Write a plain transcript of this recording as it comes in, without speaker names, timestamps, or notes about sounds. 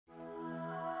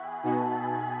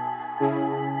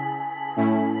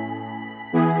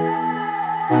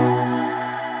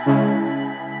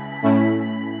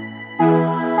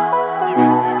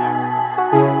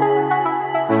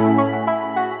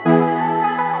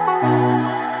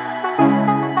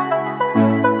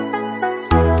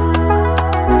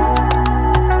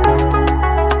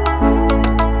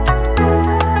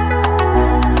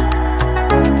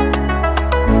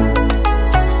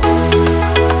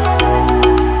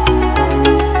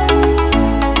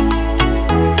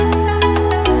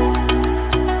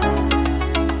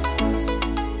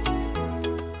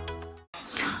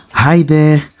Hi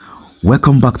there,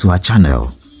 welcome back to our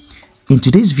channel. In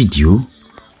today's video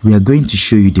we are going to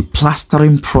show you the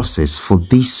plastering process for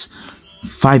this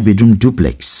 5-bedroom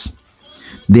duplex,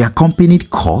 the accompanied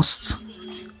cost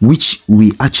which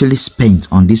we actually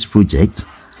spent on this project,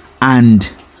 and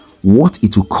what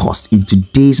it will cost in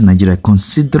today's Nigeria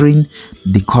considering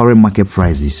the current market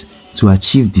prices to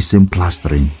achieve the same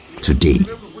plastering today.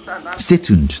 Stay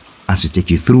tuned as we take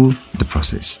you through the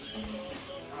process.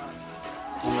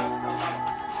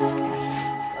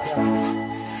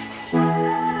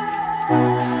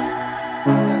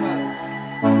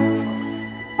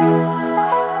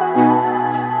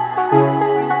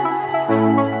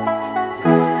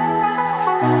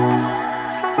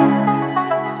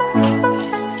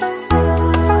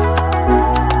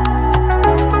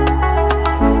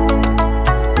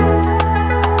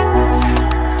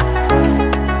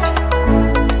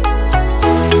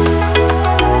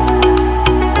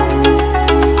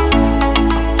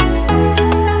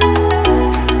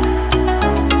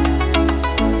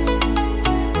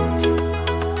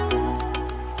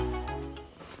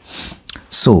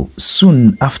 So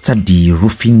soon after the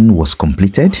roofing was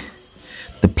completed,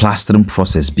 the plastering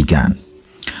process began,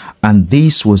 and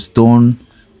this was done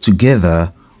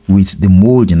together with the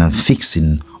molding and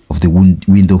fixing of the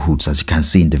window hoods, as you can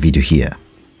see in the video here.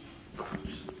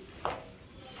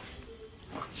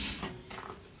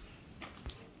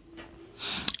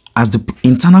 As the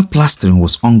internal plastering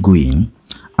was ongoing,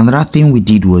 another thing we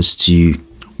did was to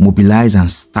mobilize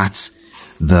and start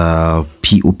the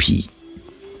POP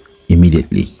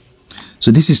immediately.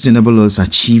 So this is to enable us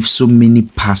achieve so many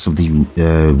parts of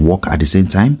the work at the same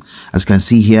time. As you can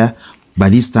see here, by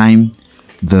this time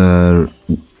the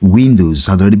windows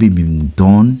had already been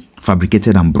done,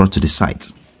 fabricated and brought to the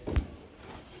site.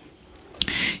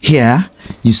 Here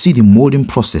you see the molding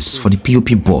process for the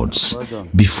POP boards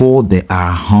before they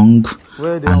are hung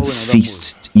and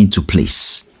fixed into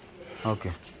place.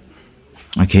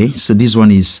 Okay, so this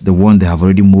one is the one they have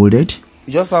already molded.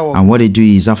 And what they do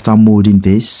is, after molding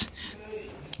this,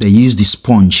 they use the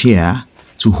sponge here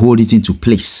to hold it into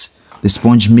place. The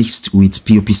sponge mixed with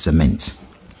POP cement.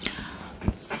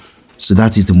 So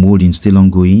that is the molding still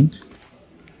ongoing,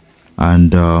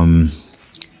 and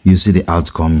you see the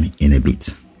outcome in a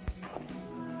bit.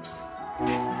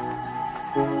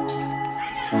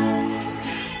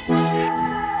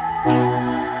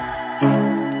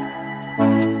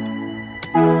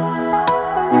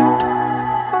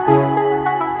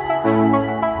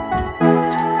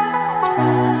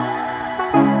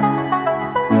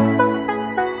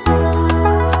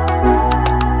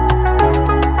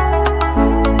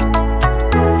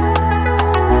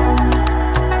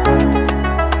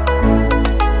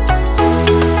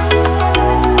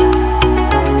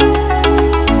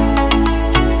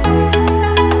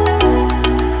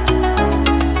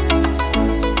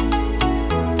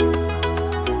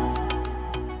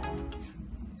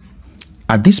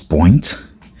 At this point,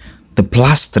 the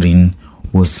plastering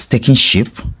was taking shape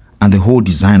and the whole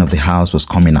design of the house was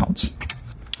coming out.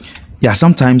 Yeah,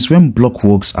 sometimes when block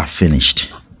works are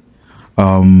finished,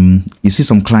 you see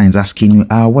some clients asking you,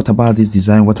 what about this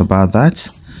design? What about that?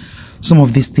 Some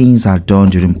of these things are done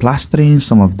during plastering,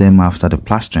 some of them after the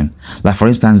plastering. Like for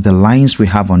instance, the lines we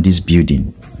have on this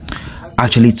building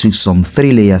actually took some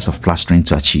 3 layers of plastering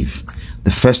to achieve.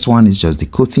 The first one is just the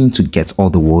coating to get all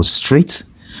the walls straight.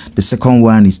 The second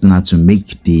one is now to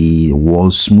make the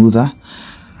wall smoother.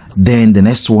 Then the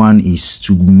next one is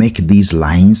to make these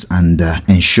lines and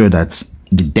ensure that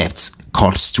the depth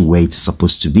cuts to where it's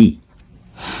supposed to be.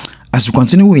 As we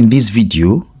continue in this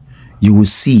video, you will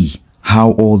see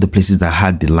how all the places that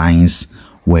had the lines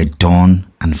were done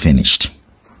and finished.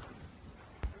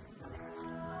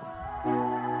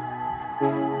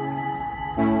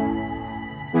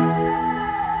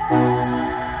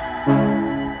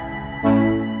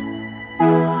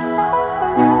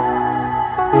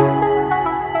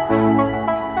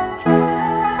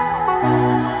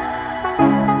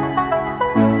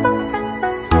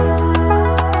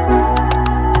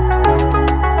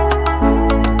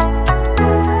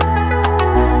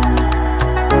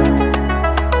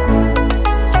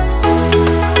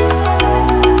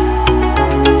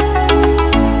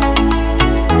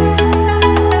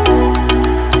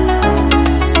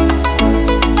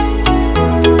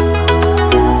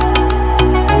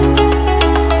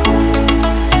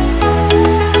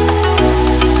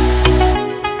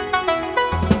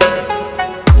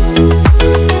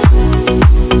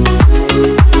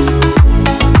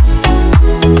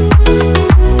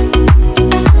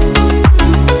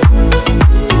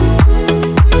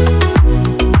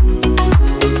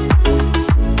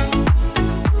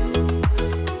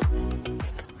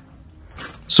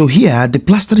 So here, the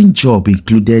plastering job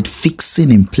included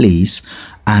fixing in place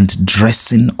and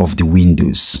dressing of the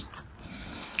windows.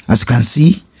 As you can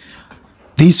see,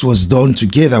 this was done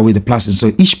together with the plastering.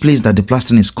 So each place that the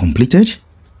plastering is completed,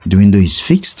 the window is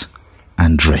fixed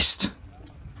and dressed.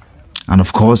 And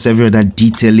of course, every other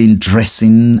detailing,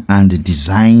 dressing, and the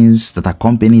designs that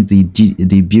accompany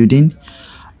the building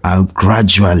are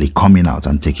gradually coming out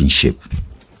and taking shape.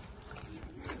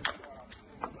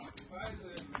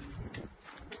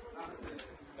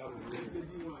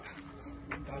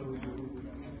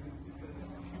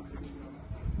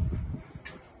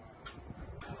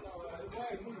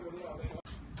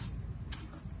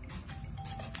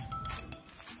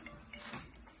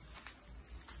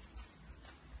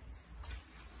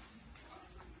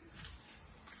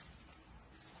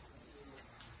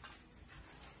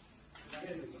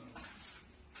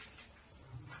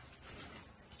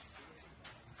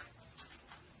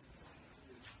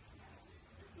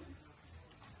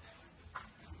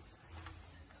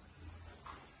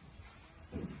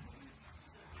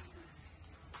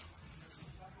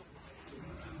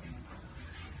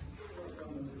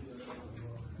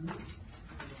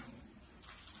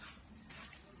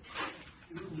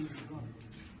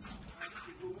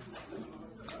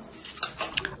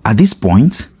 At this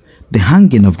point, the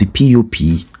hanging of the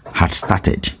POP had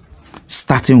started,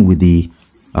 starting with the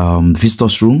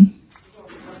visitors room.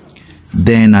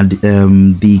 Then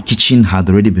the kitchen had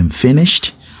already been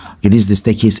finished. It is the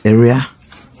staircase area.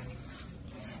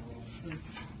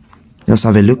 Just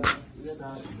have a look.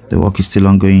 The work is still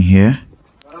ongoing here,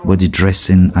 but the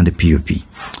dressing and the POP.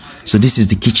 So this is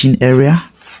the kitchen area.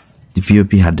 The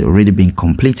POP had already been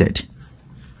completed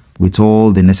with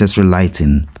all the necessary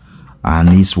lighting and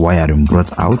its wiring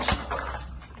brought out.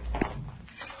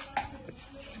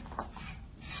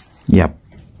 Yep.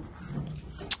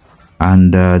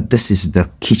 And this is the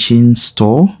kitchen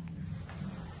store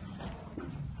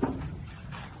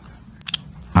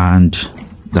and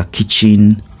the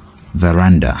kitchen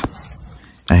veranda.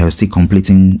 I have still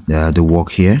completing the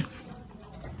work here.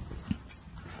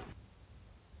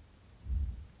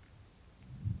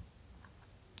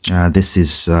 This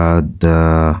is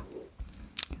the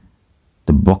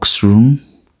box room.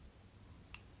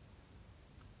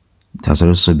 It has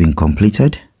also been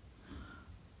completed.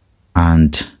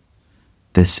 And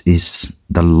this is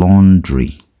the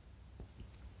laundry.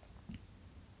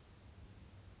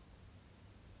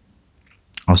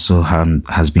 Also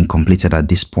has been completed at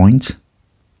this point.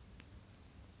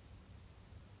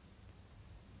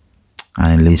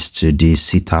 And it leads to the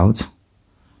sit out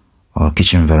or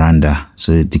kitchen veranda.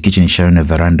 So the kitchen is sharing a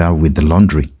veranda with the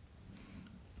laundry.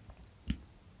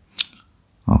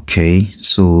 Okay,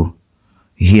 so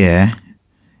here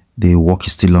the work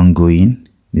is still ongoing.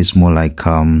 It's more like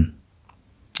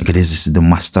okay, this is the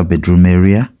master bedroom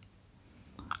area,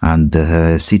 and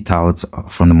the sit out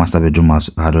from the master bedroom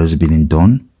had already been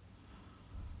done,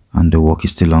 and the work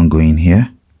is still ongoing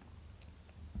here.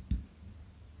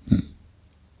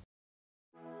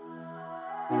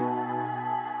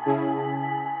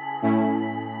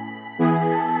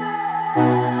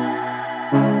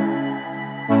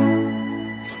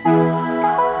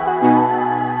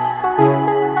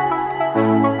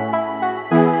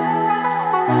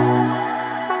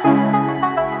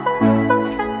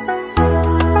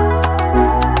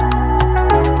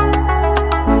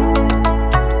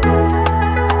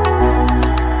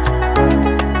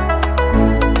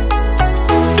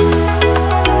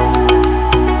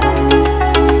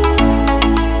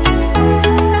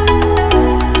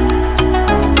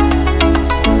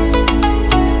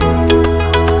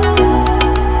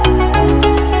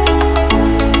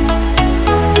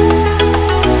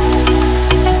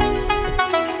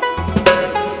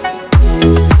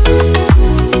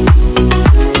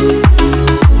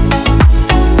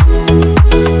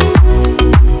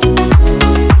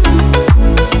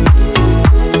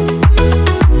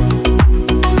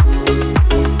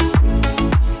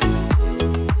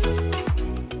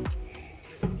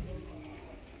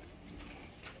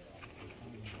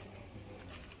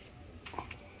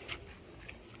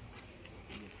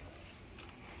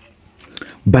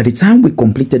 By the time we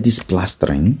completed this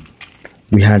plastering,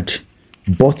 we had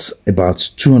bought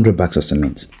about 200 bags of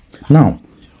cement. Now,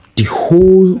 the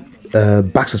whole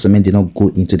bags of cement did not go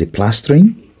into the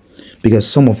plastering because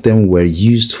some of them were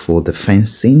used for the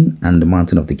fencing and the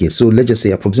mounting of the gate. So let's just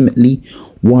say approximately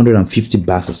 150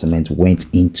 bags of cement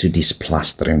went into this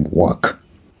plastering work.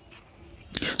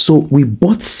 So we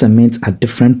bought cement at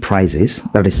different prices,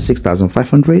 that is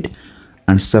 6,500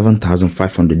 and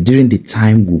 7,500 during the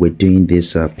time we were doing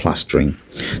this plastering.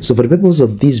 So for the purpose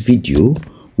of this video,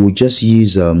 we'll just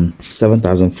use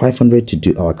 7,500 to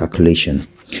do our calculation.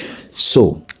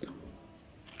 So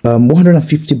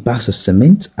 150 bags of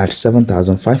cement at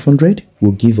 7,500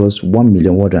 will give us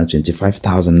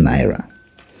 1,125,000 naira.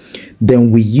 Then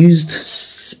we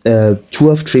used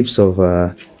 12 trips of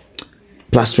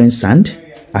plastering sand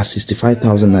at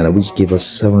 65,000 naira, which gave us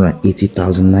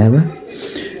 780,000 naira.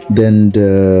 Then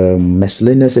the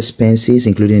miscellaneous expenses,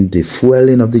 including the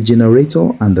fueling of the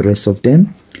generator and the rest of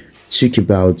them, took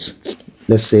about,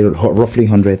 let's say, roughly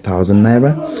 100,000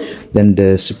 naira. Then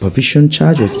the supervision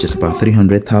charge was just about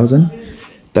 300,000.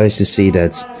 That is to say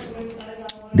that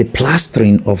the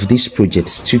plastering of these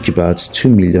projects took about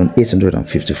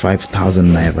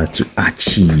 2,855,000 naira to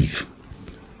achieve.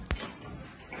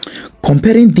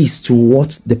 Comparing this to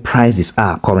what the prices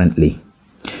are currently,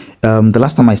 the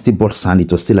last time I still bought sand, it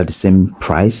was still at the same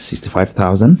price,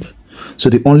 65,000. So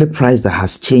the only price that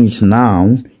has changed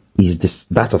now is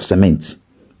that of cement,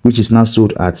 which is now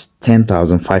sold at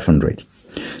 10,500.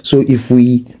 So if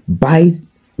we buy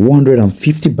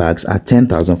 150 bags at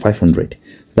 10,500,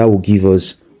 that will give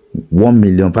us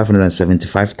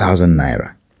 1,575,000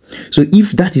 naira. So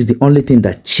if that is the only thing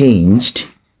that changed,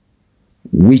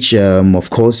 which of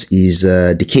course is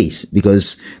the case,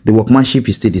 because the workmanship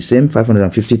is still the same,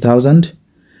 550,000,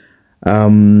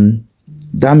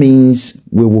 that means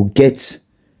we will get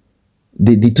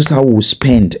the total we will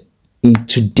spend in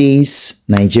today's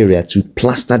Nigeria to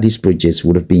plaster these projects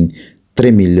would have been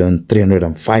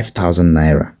 3,305,000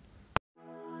 naira.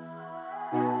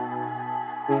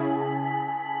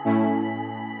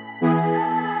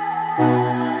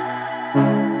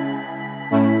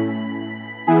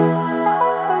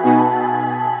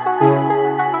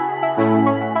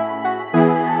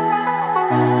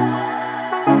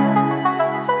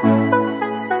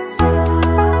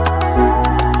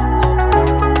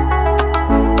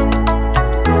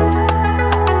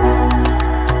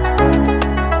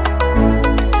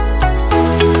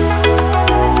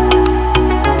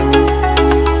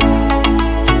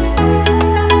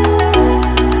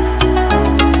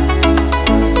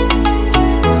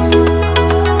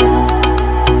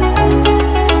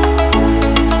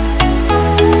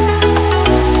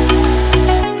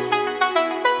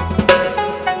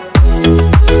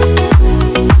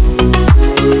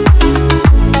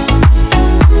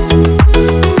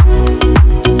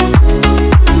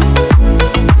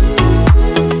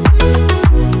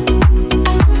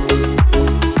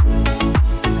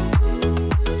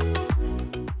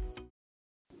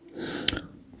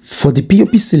 For the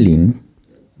POP ceiling,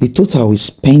 the total we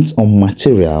spent on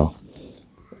material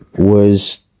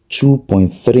was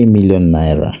 2.3 million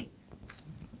naira,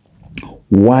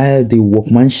 while the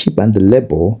workmanship and the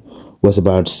labor was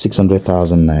about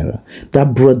 600,000 naira.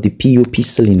 That brought the POP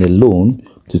ceiling alone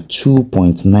to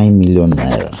 2.9 million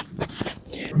naira.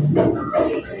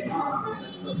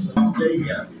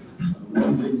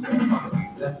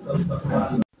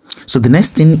 So the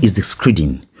next thing is the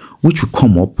screeding, which will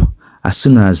come up as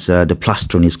soon as the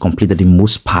plastering is completed in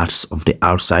most parts of the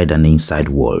outside and inside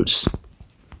walls.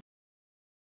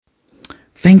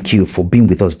 Thank you for being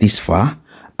with us this far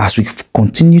as we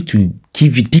continue to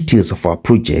give you details of our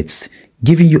projects,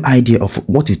 giving you idea of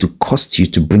what it will cost you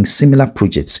to bring similar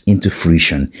projects into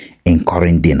fruition in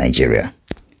current day Nigeria.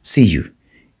 See you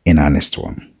in our next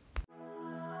one.